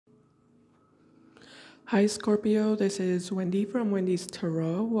Hi Scorpio, this is Wendy from Wendys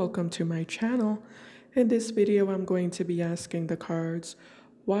Tarot. Welcome to my channel. In this video, I'm going to be asking the cards,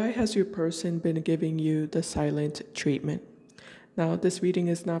 why has your person been giving you the silent treatment? Now, this reading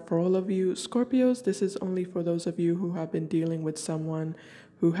is not for all of you Scorpios. This is only for those of you who have been dealing with someone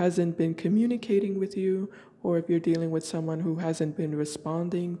who hasn't been communicating with you, or if you're dealing with someone who hasn't been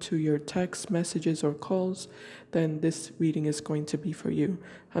responding to your text messages or calls, then this reading is going to be for you.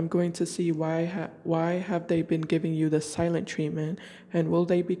 I'm going to see why have they been giving you the silent treatment, and will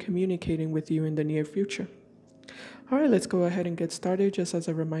they be communicating with you in the near future? All right, let's go ahead and get started. Just as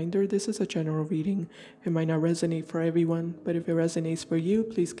a reminder, this is a general reading. It might not resonate for everyone, but if it resonates for you,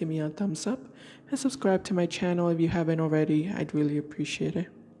 please give me a thumbs up and subscribe to my channel if you haven't already. I'd really appreciate it.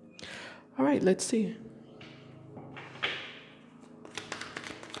 All right, let's see.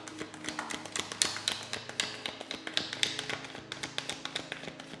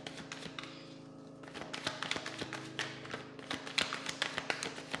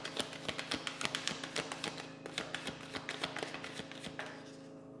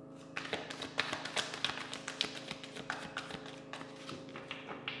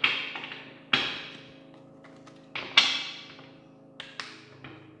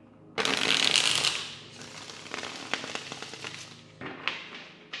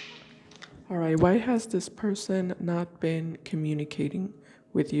 All right, why has this person not been communicating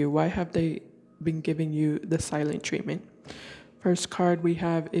with you? Why have they been giving you the silent treatment? First card we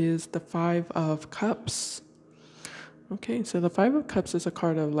have is the Five of Cups. Okay, so the Five of Cups is a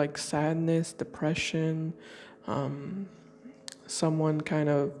card of like sadness, depression, someone kind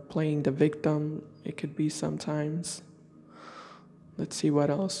of playing the victim. It could be sometimes. Let's see what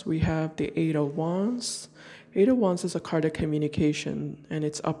else. We have the Eight of Wands. Eight of Wands is a card of communication and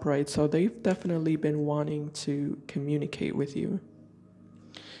it's upright. So they've definitely been wanting to communicate with you.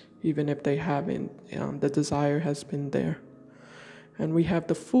 Even if they haven't, the desire has been there. And we have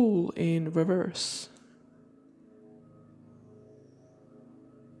the Fool in reverse.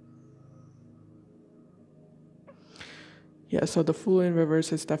 Yeah, so the Fool in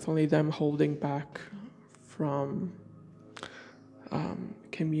reverse is definitely them holding back from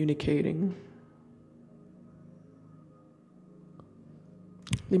communicating.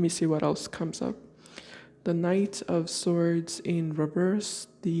 Let me see what else comes up. The Knight of Swords in reverse,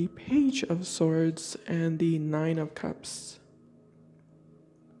 the Page of Swords, and the Nine of Cups.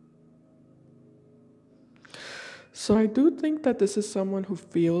 So I do think that this is someone who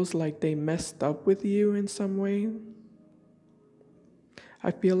feels like they messed up with you in some way.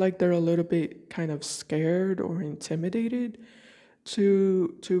 I feel like they're a little bit kind of scared or intimidated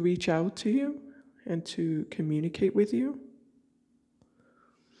to reach out to you and to communicate with you.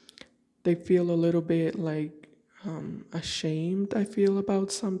 They feel a little bit like ashamed, I feel,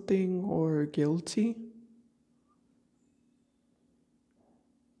 about something, or guilty.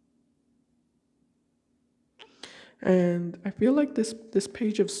 And I feel like this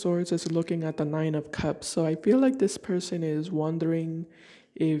Page of Swords is looking at the Nine of Cups. So I feel like this person is wondering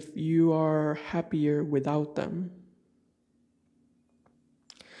if you are happier without them.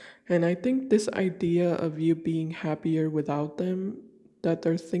 And I think this idea of you being happier without them that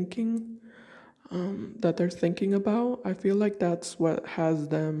they're thinking about, I feel like that's what has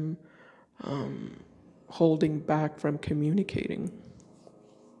them holding back from communicating.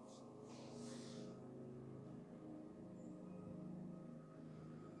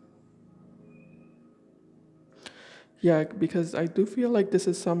 Yeah, because I do feel like this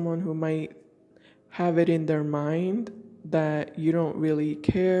is someone who might have it in their mind that you don't really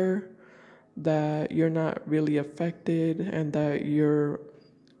care, that you're not really affected, and that you're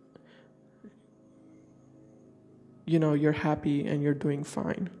happy and you're doing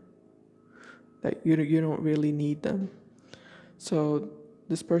fine, that you don't really need them. So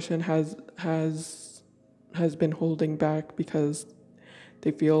this person has been holding back because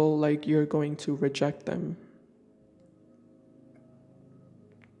they feel like you're going to reject them.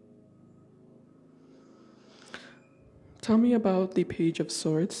 Tell me about the Page of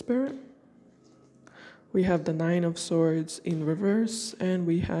Swords, Spirit. We have the Nine of Swords in reverse, and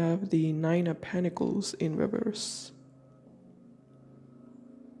we have the Nine of Pentacles in reverse.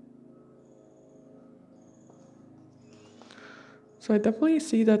 So I definitely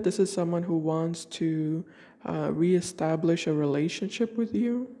see that this is someone who wants to reestablish a relationship with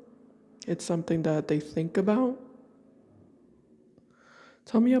you. It's something that they think about.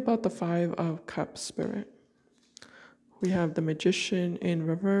 Tell me about the Five of Cups, Spirit. We have the Magician in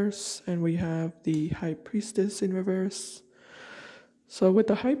reverse, and we have the High Priestess in reverse. So with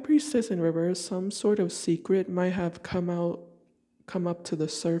the High Priestess in reverse, some sort of secret might have come up to the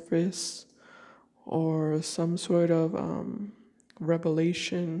surface, or some sort of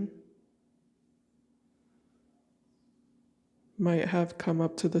revelation might have come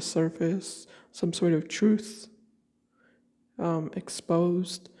up to the surface, some sort of truth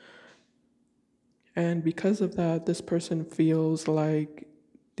exposed. And because of that, this person feels like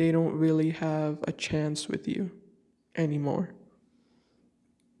they don't really have a chance with you anymore.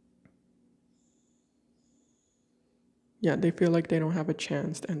 Yeah, they feel like they don't have a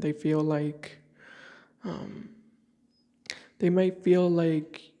chance, and they feel like they might feel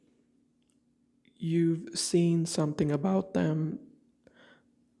like you've seen something about them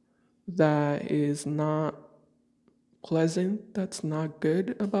that is not pleasant, that's not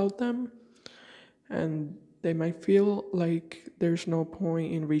good about them. And they might feel like there's no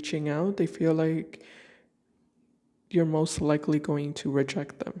point in reaching out. They feel like you're most likely going to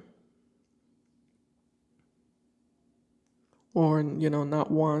reject them, or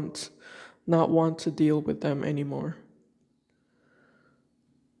not want to deal with them anymore.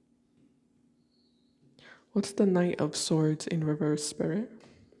 What's the Knight of Swords in reverse, Spirit?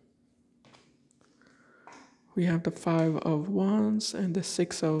 We have the Five of Wands and the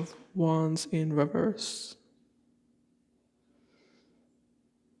Six of Wands in reverse.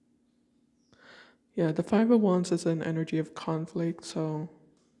 Yeah, the Five of Wands is an energy of conflict, so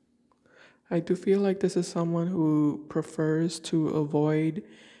I do feel like this is someone who prefers to avoid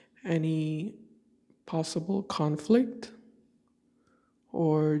any possible conflict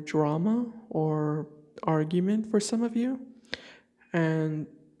or drama or argument for some of you. And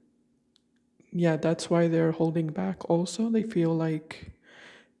yeah, that's why they're holding back also. They feel like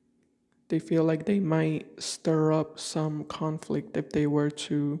they might stir up some conflict if they were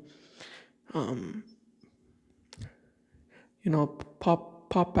to um,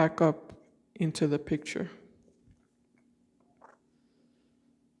 pop back up into the picture.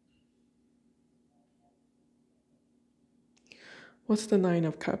 What's the Nine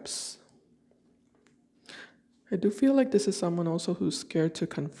of Cups? I do feel like this is someone also who's scared to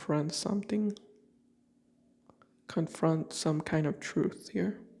confront something, confront some kind of truth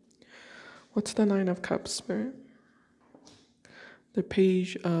here. What's the Nine of Cups, Spirit? The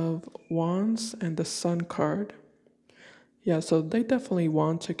Page of Wands and the Sun card. Yeah, so they definitely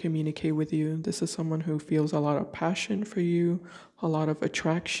want to communicate with you. This is someone who feels a lot of passion for you, a lot of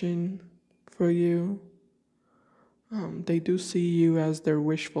attraction for you. They do see you as their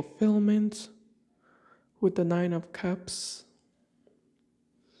wish fulfillment with the Nine of Cups.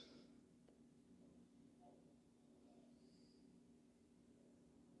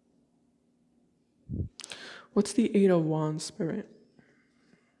 What's the Eight of Wands, Spirit?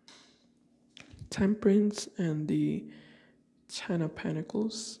 Temperance and the Ten of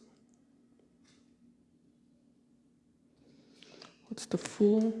Pentacles. What's the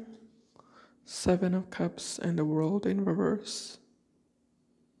Fool? Seven of Cups and the World in reverse.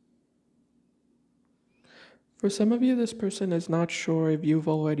 For some of you, this person is not sure if you've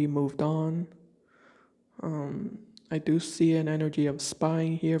already moved on. I do see an energy of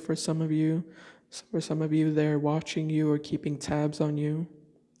spying here for some of you. For some of you, they're watching you or keeping tabs on you.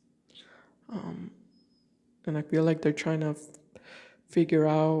 And I feel like they're trying to figure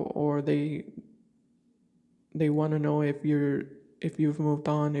out, or they want to know if you've moved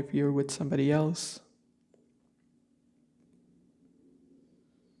on, if you're with somebody else.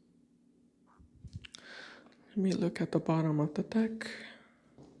 Let me look at the bottom of the deck.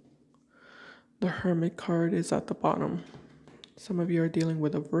 The Hermit card is at the bottom. Some of you are dealing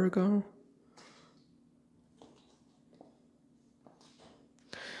with a Virgo.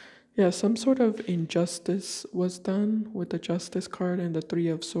 Yeah, some sort of injustice was done with the Justice card, and the Three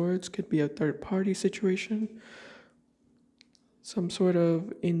of Swords could be a third party situation. Some sort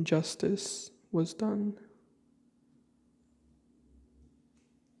of injustice was done.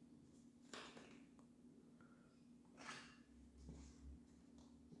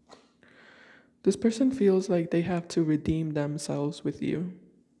 This person feels like they have to redeem themselves with you.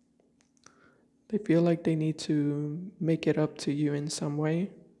 They feel like they need to make it up to you in some way.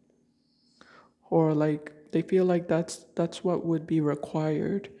 Or like they feel like that's what would be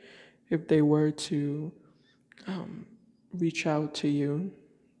required if they were to reach out to you.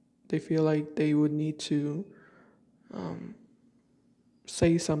 They feel like they would need to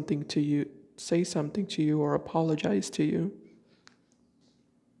say something to you or apologize to you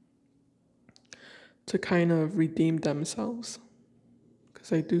to kind of redeem themselves.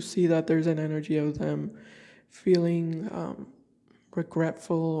 Because I do see that there's an energy of them feeling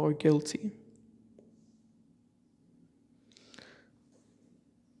regretful or guilty.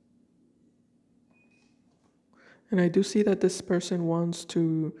 And I do see that this person wants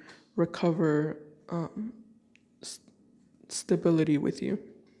to recover stability with you.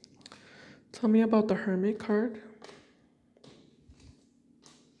 Tell me about the Hermit card.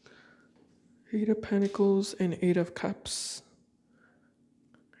 Eight of Pentacles and Eight of Cups.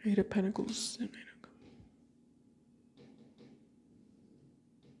 Eight of Pentacles and Eight of Cups.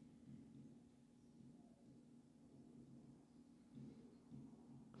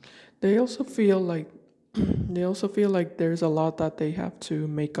 They also feel like there's a lot that they have to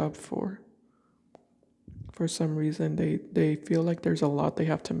make up for. For some reason, they feel like there's a lot they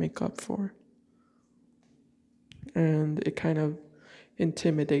have to make up for. And it kind of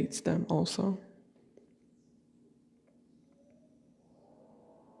intimidates them also.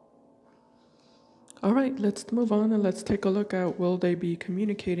 All right, let's move on and let's take a look at will they be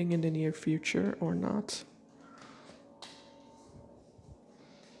communicating in the near future or not.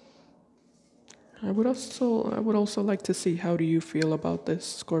 I would also like to see how do you feel about this,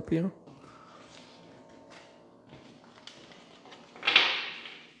 Scorpio.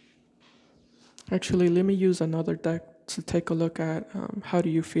 Actually, let me use another deck to take a look at how do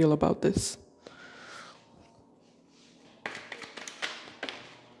you feel about this.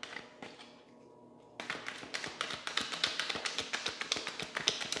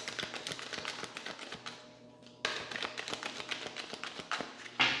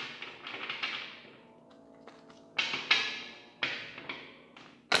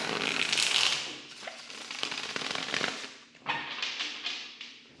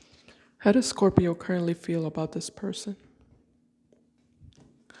 How does Scorpio currently feel about this person?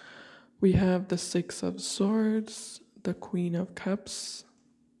 We have the Six of Swords, the Queen of Cups,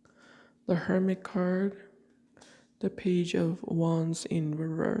 the Hermit card, the Page of Wands in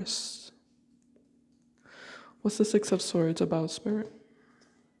reverse. What's the Six of Swords about, Spirit?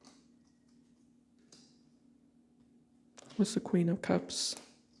 What's the Queen of Cups?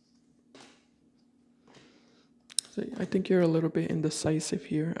 So I think you're a little bit indecisive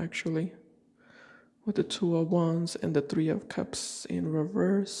here, actually. With the Two of Wands and the Three of Cups in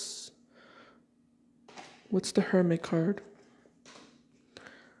reverse. What's the Hermit card?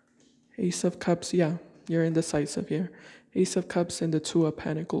 Ace of Cups, yeah, you're indecisive here. Ace of Cups and the Two of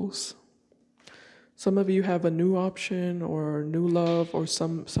Pentacles. Some of you have a new option or new love, or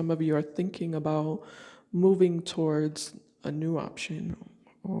some of you are thinking about moving towards a new option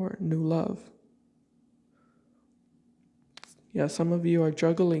or new love. Yeah, some of you are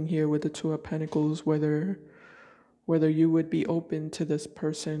juggling here with the Two of Pentacles, whether you would be open to this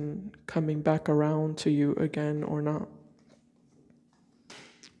person coming back around to you again or not.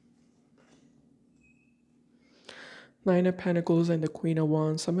 Nine of Pentacles and the Queen of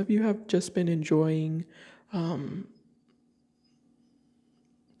Wands. Some of you have just been enjoying,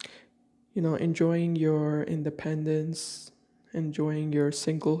 enjoying your independence, enjoying your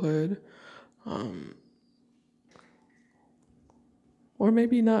singlehood. Or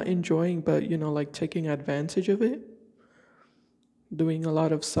maybe not enjoying, but, like taking advantage of it. Doing a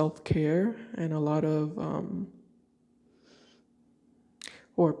lot of self-care and a lot of,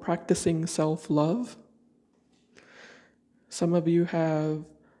 or practicing self-love. Some of you have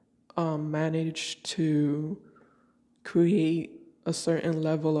managed to create a certain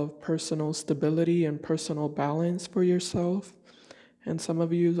level of personal stability and personal balance for yourself. And some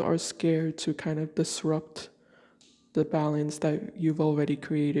of you are scared to kind of disrupt the balance that you've already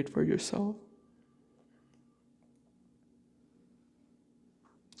created for yourself.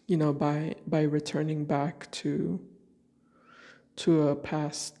 By returning back to a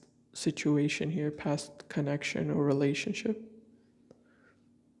past situation here, past connection or relationship.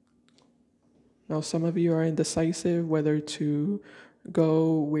 Now, some of you are indecisive whether to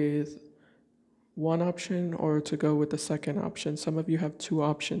go with one option or to go with the second option. Some of you have two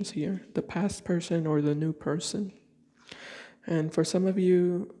options here, the past person or the new person. And for some of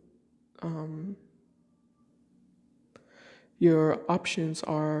you, your options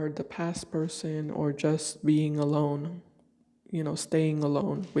are the past person or just being alone, staying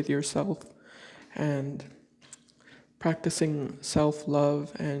alone with yourself and practicing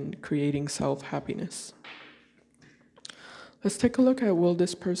self-love and creating self-happiness. Let's take a look at will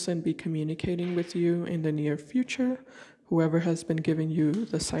this person be communicating with you in the near future, whoever has been giving you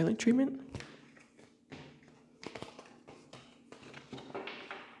the silent treatment.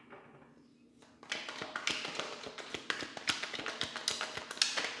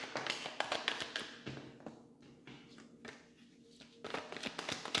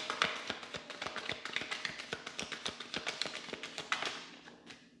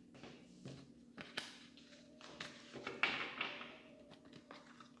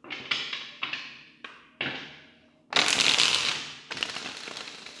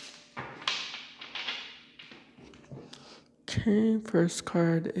 Okay, first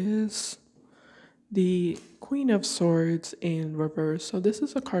card is the Queen of Swords in reverse. So this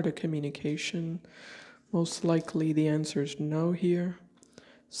is a card of communication. Most likely the answer is no here.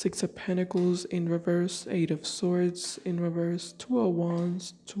 Six of Pentacles in reverse, Eight of Swords in reverse, Two of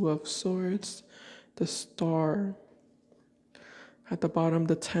Wands, Two of Swords, the Star. At the bottom,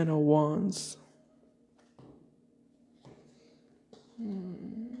 the Ten of Wands.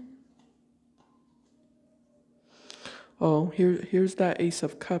 Oh, here's that Ace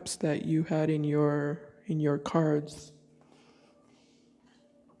of Cups that you had in your cards.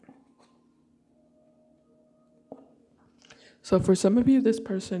 So for some of you, this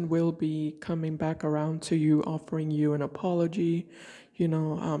person will be coming back around to you, offering you an apology,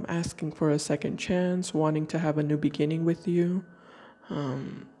 asking for a second chance, wanting to have a new beginning with you.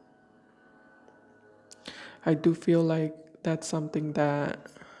 I do feel like that's something that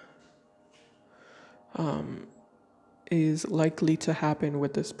is likely to happen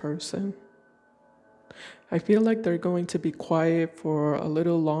with this person. I feel like they're going to be quiet for a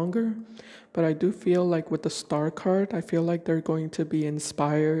little longer, but I do feel like with the Star card, I feel like they're going to be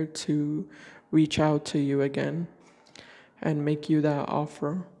inspired to reach out to you again and make you that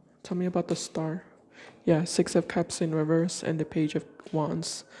offer. Tell me about the Star. Yeah, Six of Cups in reverse and the Page of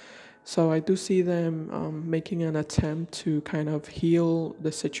Wands. So I do see them making an attempt to kind of heal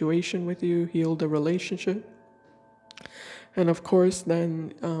the situation with you, heal the relationship. And of course,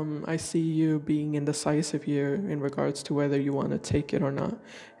 then I see you being indecisive here in regards to whether you want to take it or not.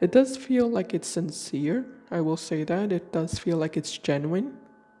 It does feel like it's sincere. I will say that. It does feel like it's genuine.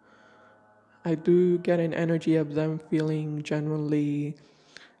 I do get an energy of them feeling genuinely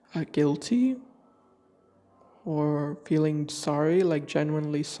guilty or feeling sorry, like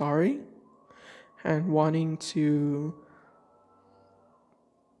genuinely sorry, and wanting to,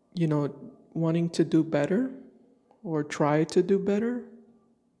 wanting to do better or try to do better.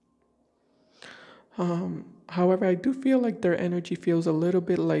 However, I do feel like their energy feels a little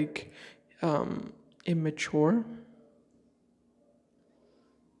bit like immature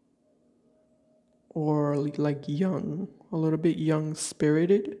or like young, a little bit young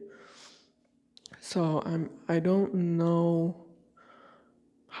spirited. So I don't know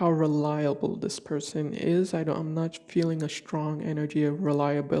how reliable this person is. I'm not feeling a strong energy of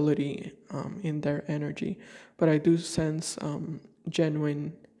reliability in their energy, but I do sense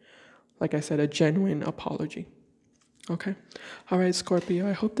genuine, like I said, a genuine apology. Okay. All right, Scorpio,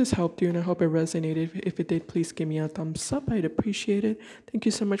 I hope this helped you and I hope it resonated. If it did, please give me a thumbs up. I'd appreciate it. Thank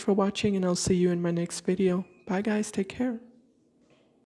you so much for watching and I'll see you in my next video. Bye guys, take care.